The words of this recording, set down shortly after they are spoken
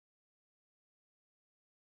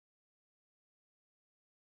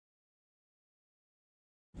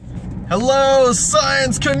Hello,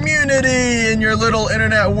 science community in your little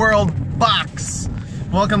internet world box.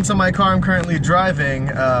 Welcome to my car. I'm currently driving,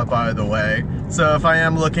 by the way. So if I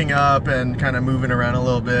am looking up and kind of moving around a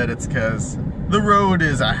little bit, it's because the road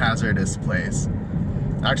is a hazardous place.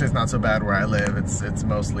 Actually, it's not so bad where I live. It's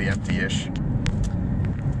mostly empty-ish.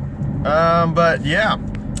 But yeah,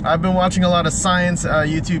 I've been watching a lot of science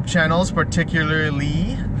YouTube channels,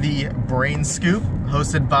 particularly the Brain Scoop,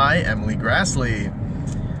 hosted by Emily Graslie.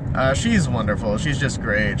 She's wonderful. She's just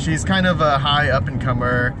great. She's kind of a high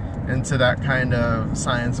up-and-comer into that kind of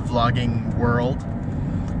science vlogging world.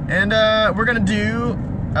 And we're gonna do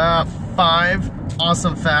 5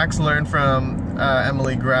 awesome facts learned from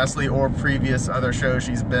Emily Graslie or previous other shows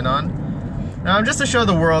she's been on. Just to show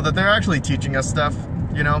the world that they're actually teaching us stuff,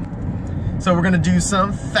 you know? So we're gonna do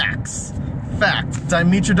some facts. Fact: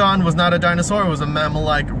 Dimetrodon was not a dinosaur, it was a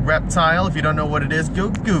mammal-like reptile. If you don't know what it is,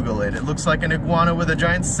 go Google it. It looks like an iguana with a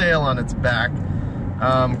giant sail on its back.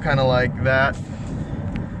 Kind of like that.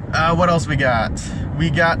 What else we got?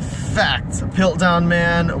 We got fact: Piltdown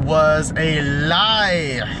Man was a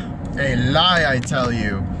lie. A lie, I tell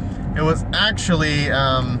you. It was actually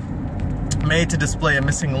made to display a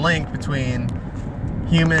missing link between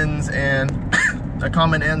humans and a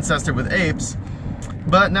common ancestor with apes.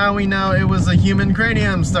 But now we know it was a human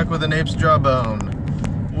cranium stuck with an ape's jawbone,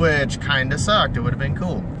 which kinda sucked. It would have been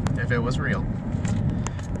cool if it was real.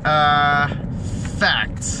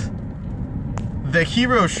 Fact: the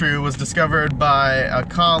hero shrew was discovered by a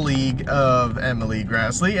colleague of Emily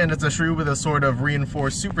Graslie, and it's a shrew with a sort of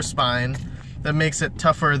reinforced superspine that makes it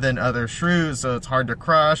tougher than other shrews, so it's hard to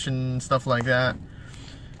crush and stuff like that.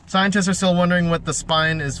 Scientists are still wondering what the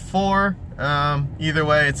spine is for. Either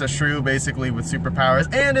way, it's a shrew basically with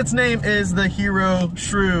superpowers, and its name is the hero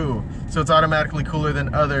shrew, so it's automatically cooler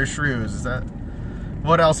than other shrews. Is that?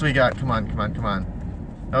 What else we got? Come on, come on, come on.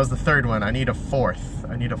 That was the 3rd one. I need a 4th.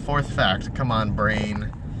 I need a 4th fact. Come on,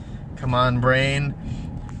 brain. Come on, brain.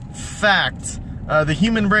 Fact: the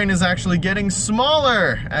human brain is actually getting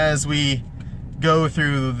smaller as we go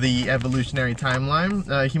through the evolutionary timeline.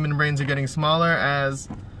 Human brains are getting smaller as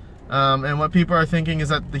and what people are thinking is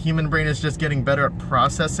that the human brain is just getting better at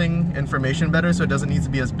processing information better, so it doesn't need to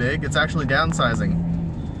be as big. It's actually downsizing.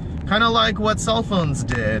 Kind of like what cell phones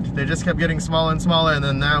did. They just kept getting smaller and smaller, and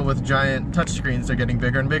then now with giant touchscreens, they're getting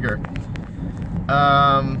bigger and bigger.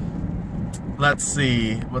 Let's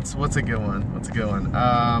see. What's a good one? What's a good one?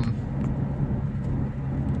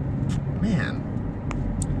 Man.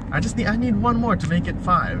 I need one more to make it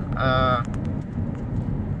 5.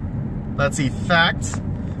 Let's see. Fact: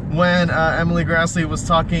 when Emily Graslie was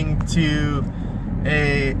talking to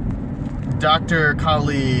a doctor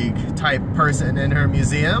colleague type person in her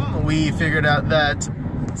museum, we figured out that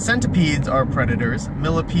centipedes are predators,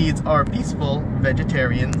 millipedes are peaceful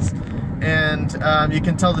vegetarians, and you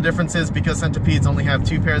can tell the differences because centipedes only have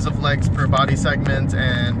 2 pairs of legs per body segment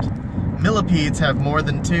and millipedes have more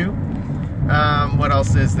than 2. What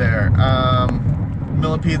else is there?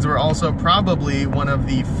 Millipedes were also probably one of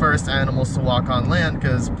the first animals to walk on land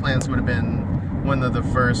because plants would have been one of the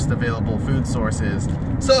first available food sources.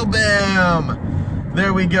 So bam!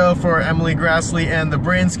 There we go for Emily Graslie and the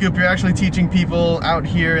Brain Scoop. You're actually teaching people out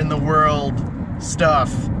here in the world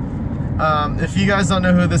stuff. If you guys don't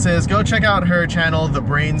know who this is, go check out her channel, The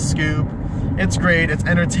Brain Scoop. It's great, it's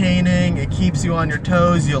entertaining, it keeps you on your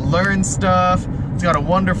toes, you'll learn stuff. It's got a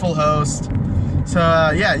wonderful host. So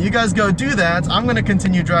yeah, you guys go do that. I'm gonna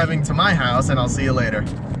continue driving to my house and I'll see you later.